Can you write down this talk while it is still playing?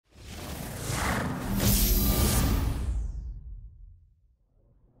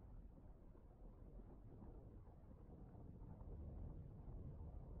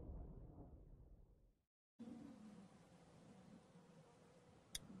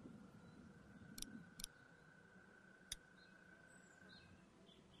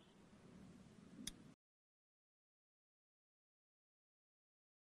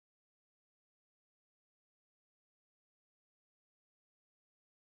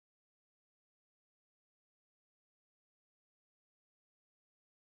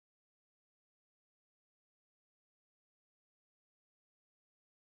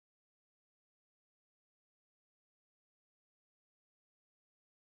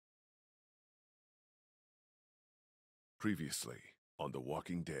Previously on The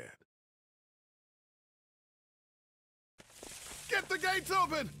Walking Dead. Get the gates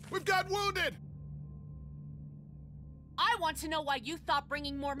open! We've got wounded! I want to know why you thought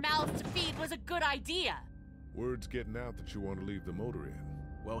bringing more mouths to feed was a good idea. Word's getting out that you want to leave the motor in.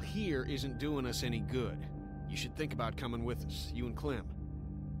 Well, here isn't doing us any good. You should think about coming with us, you and Clem.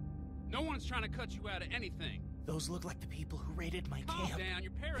 No one's trying to cut you out of anything. Those look like the people who raided my Calm camp. down,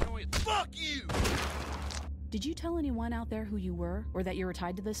 you're paranoid. Fuck you! Did you tell anyone out there who you were, or that you were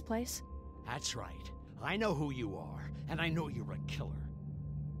tied to this place? That's right. I know who you are, and I know you're a killer.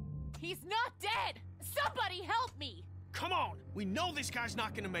 He's not dead! Somebody help me! Come on! We know this guy's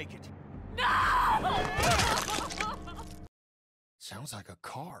not gonna make it! No! Sounds like a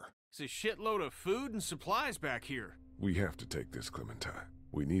car. It's a shitload of food and supplies back here. We have to take this, Clementine.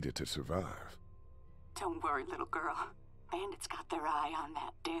 We need it to survive. Don't worry, little girl. Bandits got their eye on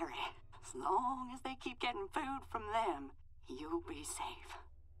that dairy. As long as they keep getting food from them, you'll be safe.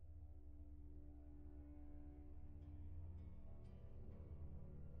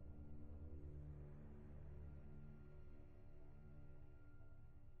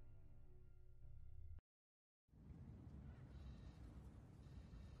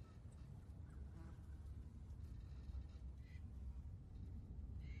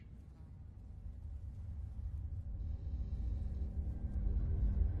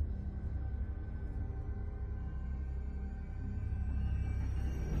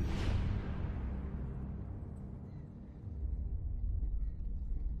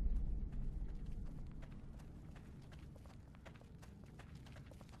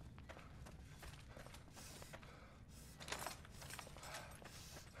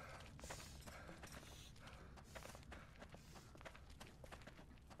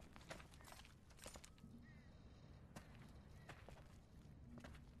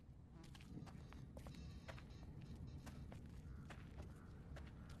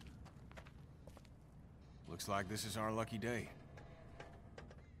 Looks like this is our lucky day.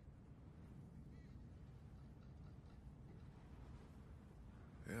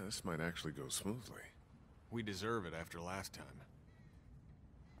 Yeah, this might actually go smoothly. We deserve it after last time.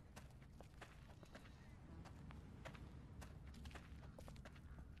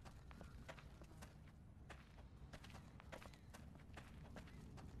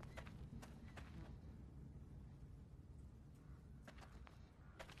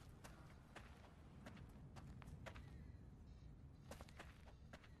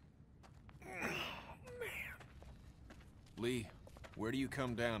 Lee, where do you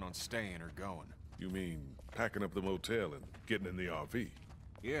come down on staying or going? You mean packing up the motel and getting in the RV?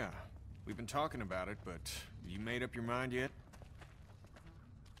 Yeah, we've been talking about it, but you made up your mind yet?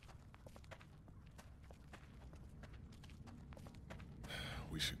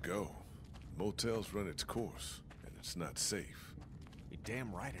 We should go. Motel's run its course, and it's not safe. You're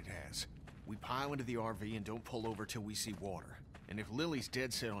damn right it has. We pile into the RV and don't pull over till we see water. And if Lily's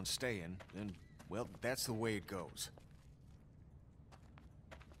dead set on staying, then, well, that's the way it goes.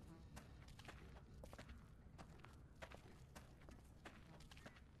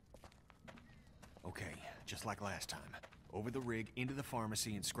 Okay, just like last time. Over the rig, into the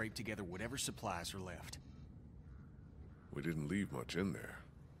pharmacy, and scrape together whatever supplies are left. We didn't leave much in there.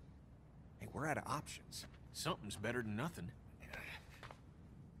 Hey, we're out of options. Something's better than nothing.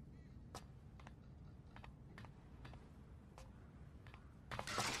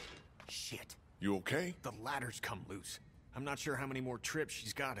 Shit. You okay? The ladder's come loose. I'm not sure how many more trips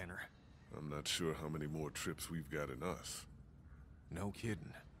she's got in her. I'm not sure how many more trips we've got in us. No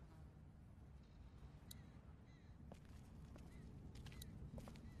kidding.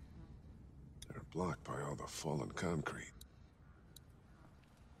 They're blocked by all the fallen concrete.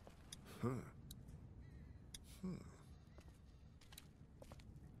 Huh.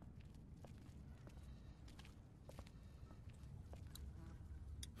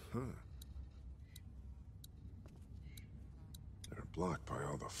 They're blocked by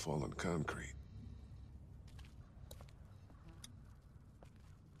all the fallen concrete.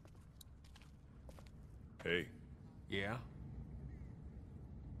 Hey. Yeah?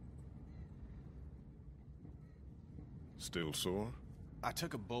 Still sore? I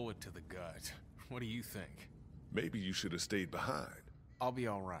took a bullet to the gut. What do you think? Maybe you should have stayed behind. I'll be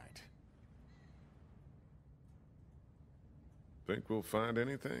all right. Think we'll find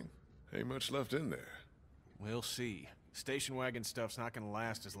anything? Ain't much left in there. We'll see. Station wagon stuff's not gonna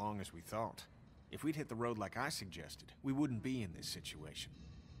last as long as we thought. If we'd hit the road like I suggested, we wouldn't be in this situation.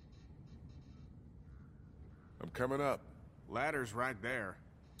 I'm coming up. Ladder's right there.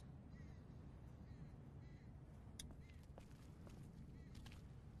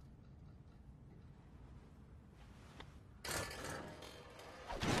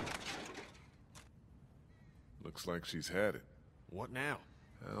 Looks like she's had it. What now?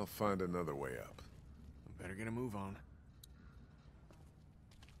 I'll find another way up. Better get a move on.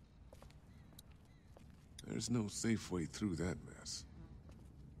 There's no safe way through that mess.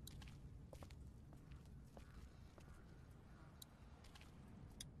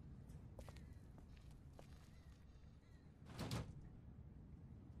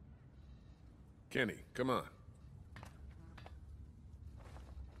 Kenny, come on.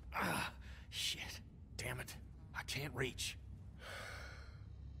 Ah, shit. Damn it. I can't reach.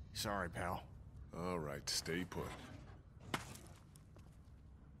 Sorry, pal. All right, stay put.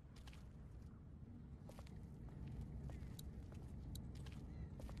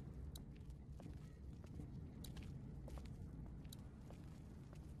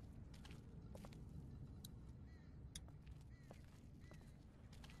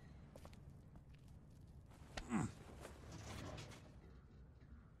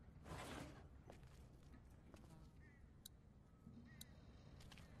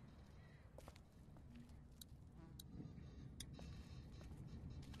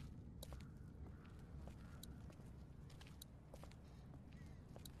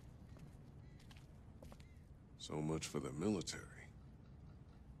 So much for the military.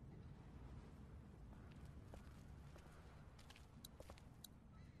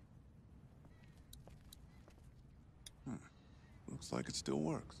 Looks like it still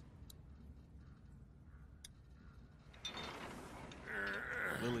works.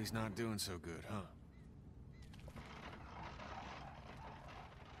 Lily's not doing so good, huh?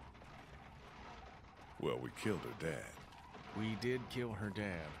 Well, we killed her dad. We did kill her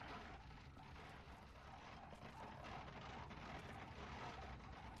dad.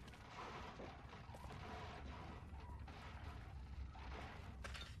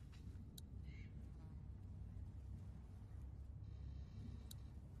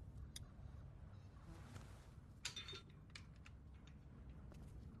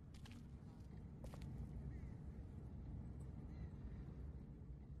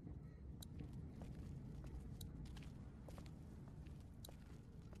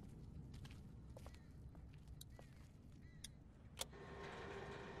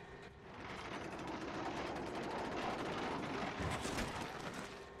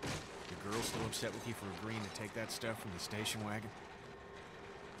 Still upset with you for agreeing to take that stuff from the station wagon?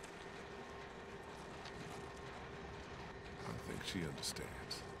 I think she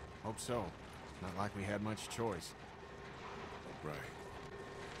understands. Hope so. Not like we had much choice. Right.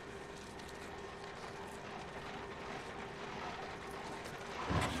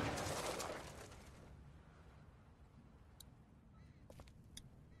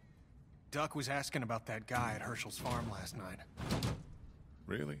 Duck was asking about that guy at Herschel's farm last night.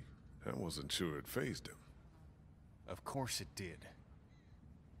 Really? I wasn't sure it fazed him. Of course it did.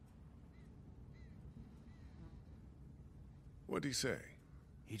 What'd he say?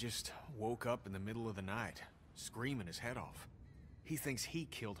 He just woke up in the middle of the night, screaming his head off. He thinks he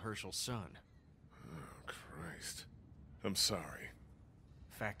killed Herschel's son. Oh, Christ. I'm sorry.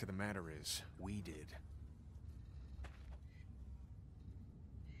 Fact of the matter is, we did.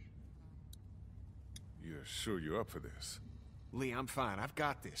 You're sure you're up for this? Lee, I'm fine. I've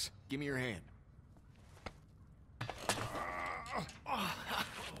got this. Give me your hand.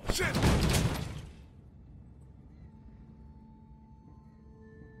 Shit!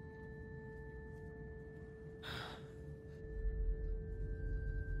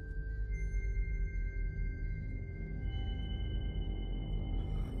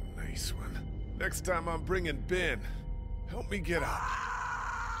 Nice one. Next time I'm bringing Ben. Help me get out.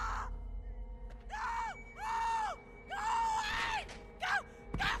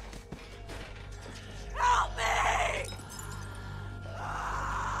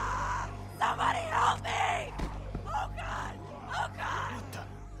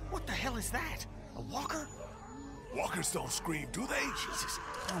 That? A walker? Walkers don't scream, do they? Jesus,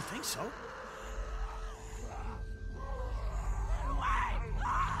 I don't think so.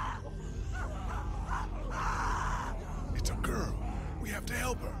 It's a girl. We have to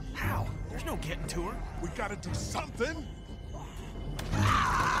help her. How? There's no getting to her. We gotta do something.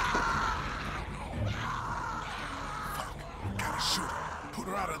 Fuck. Gotta shoot her. Put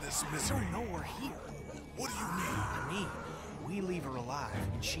her out of this misery. I don't know we're here. What do you mean? I mean, we leave her alive,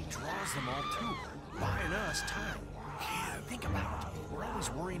 and she draws them all to her, buying us time. Yeah, think about it. We're always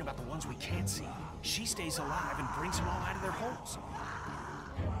worrying about the ones we can't see. She stays alive and brings them all out of their holes.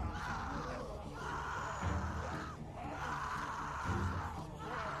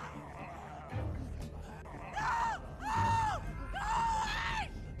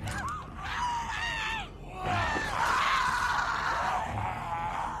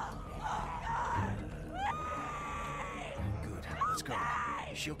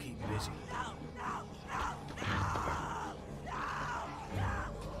 She'll keep busy.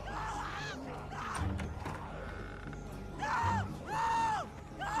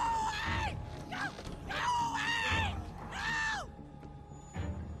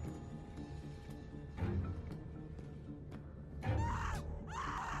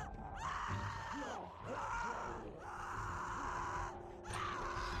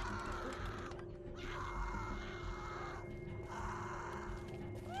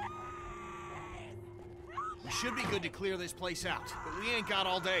 Should be good to clear this place out, but we ain't got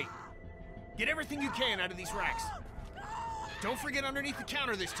all day. Get everything you can out of these racks. Don't forget underneath the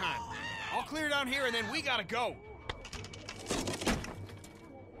counter this time. I'll clear down here and then we gotta go.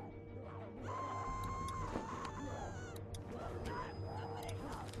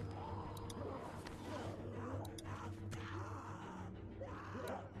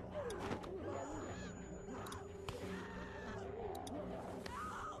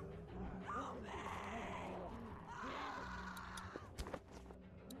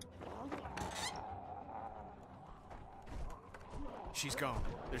 She's gone.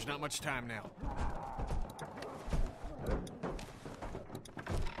 There's not much time now.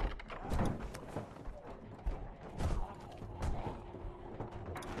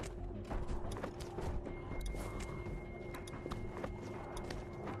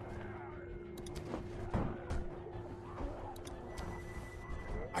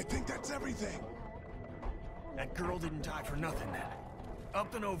 I think that's everything. That girl didn't die for nothing then.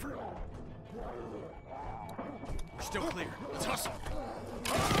 Up and over. We're still clear. Let's hustle.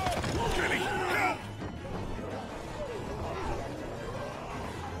 Kenny, help!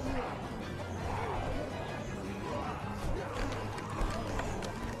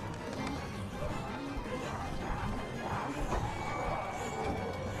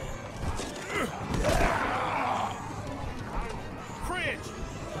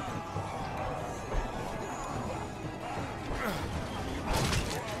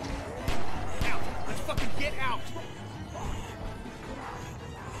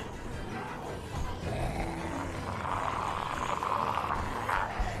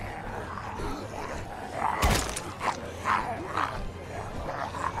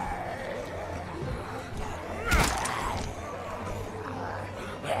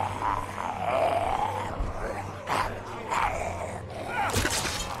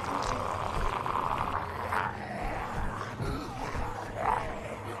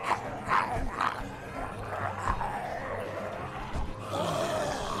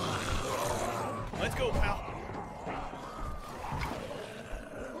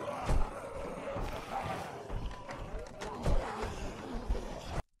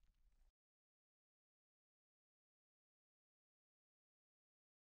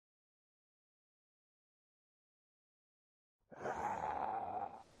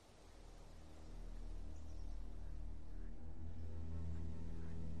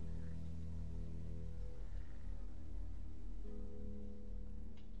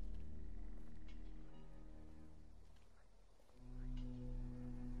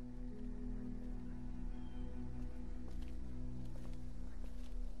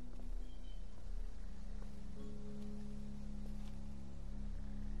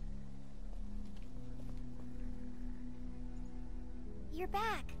 You're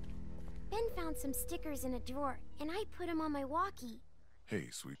back. Ben found some stickers in a drawer, and I put them on my walkie. Hey,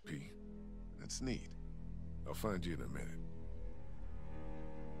 Sweet Pea. That's neat. I'll find you in a minute.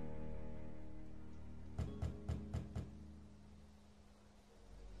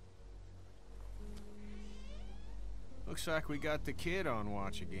 Looks like we got the kid on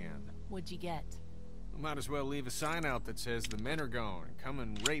watch again. What'd you get? We might as well leave a sign out that says the men are gone and come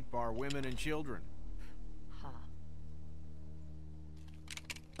and rape our women and children. Huh.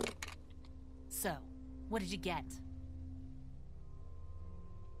 So, what did you get?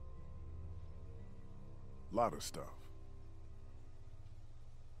 Lot of stuff.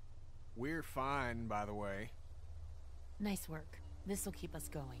 We're fine, by the way. Nice work. This'll keep us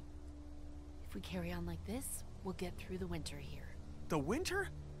going. If we carry on like this, we'll get through the winter here. The winter?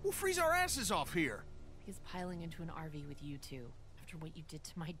 We'll freeze our asses off here. Because piling into an RV with you two, after what you did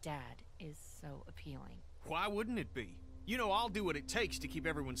to my dad, is so appealing. Why wouldn't it be? You know I'll do what it takes to keep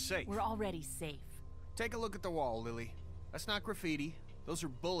everyone safe. We're already safe. Take a look at the wall, Lily. That's not graffiti. Those are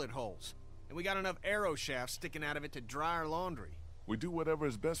bullet holes. And we got enough arrow shafts sticking out of it to dry our laundry. We do whatever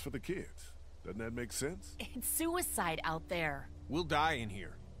is best for the kids. Doesn't that make sense? It's suicide out there. We'll die in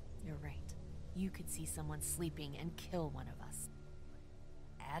here. You're right. You could see someone sleeping and kill one of us.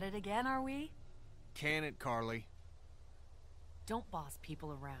 At it again, are we? Can it, Carly? Don't boss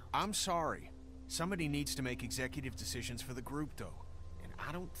people around. I'm sorry. Somebody needs to make executive decisions for the group, though. And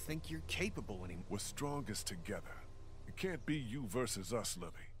I don't think you're capable anymore. We're strongest together. It can't be you versus us,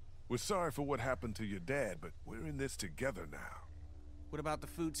 Lily. We're sorry for what happened to your dad, but we're in this together now. What about the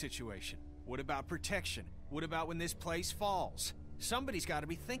food situation? What about protection? What about when this place falls? Somebody's got to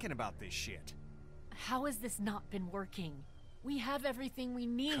be thinking about this shit. How has this not been working? We have everything we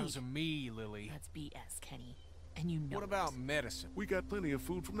need. Because of me, Lily. That's BS, Kenny. And you know What about medicine? We got plenty of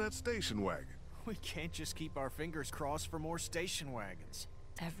food from that station wagon. We can't just keep our fingers crossed for more station wagons.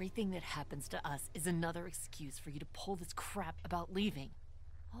 Everything that happens to us is another excuse for you to pull this crap about leaving.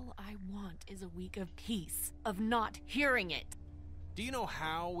 All I want is a week of peace, of not hearing it. Do you know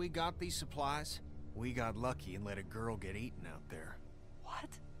how we got these supplies? We got lucky and let a girl get eaten out there. What?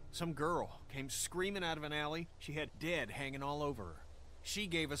 Some girl came screaming out of an alley. She had dead hanging all over her. She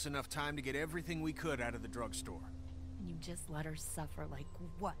gave us enough time to get everything we could out of the drugstore. And you just let her suffer like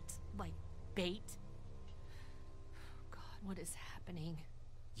what? Like bait? God, what is happening?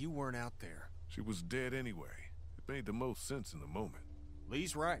 You weren't out there. She was dead anyway. It made the most sense in the moment.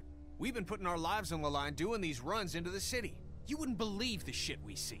 Lee's right. We've been putting our lives on the line doing these runs into the city. You wouldn't believe the shit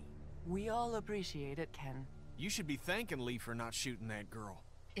we see. We all appreciate it, Ken. You should be thanking Lee for not shooting that girl.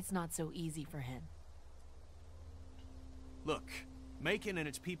 It's not so easy for him. Look, Macon and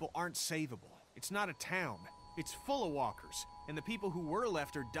its people aren't savable. It's not a town. It's full of walkers, and the people who were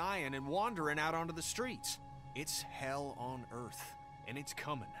left are dying and wandering out onto the streets. It's hell on earth, and it's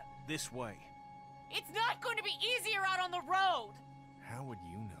coming this way. It's not going to be easier out on the road! How would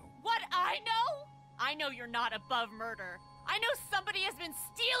you know? What I know? I know you're not above murder. I know somebody has been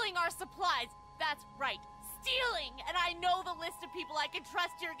stealing our supplies. That's right, stealing! And I know the list of people I can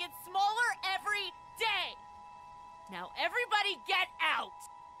trust here gets smaller every day. Now everybody get out!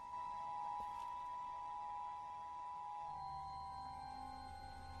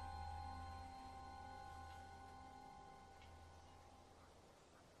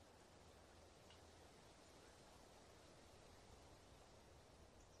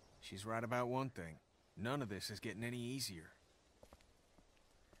 She's right about one thing. None of this is getting any easier.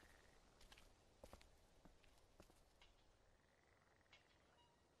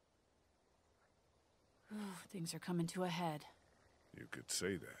 Things are coming to a head. You could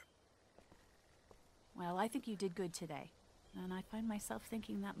say that. Well, I think you did good today. And I find myself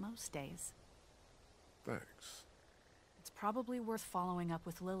thinking that most days. Thanks. It's probably worth following up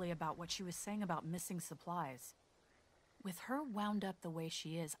with Lily about what she was saying about missing supplies. With her wound up the way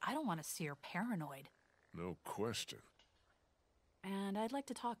she is, I don't want to see her paranoid. No question. And I'd like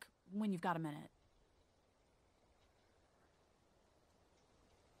to talk when you've got a minute.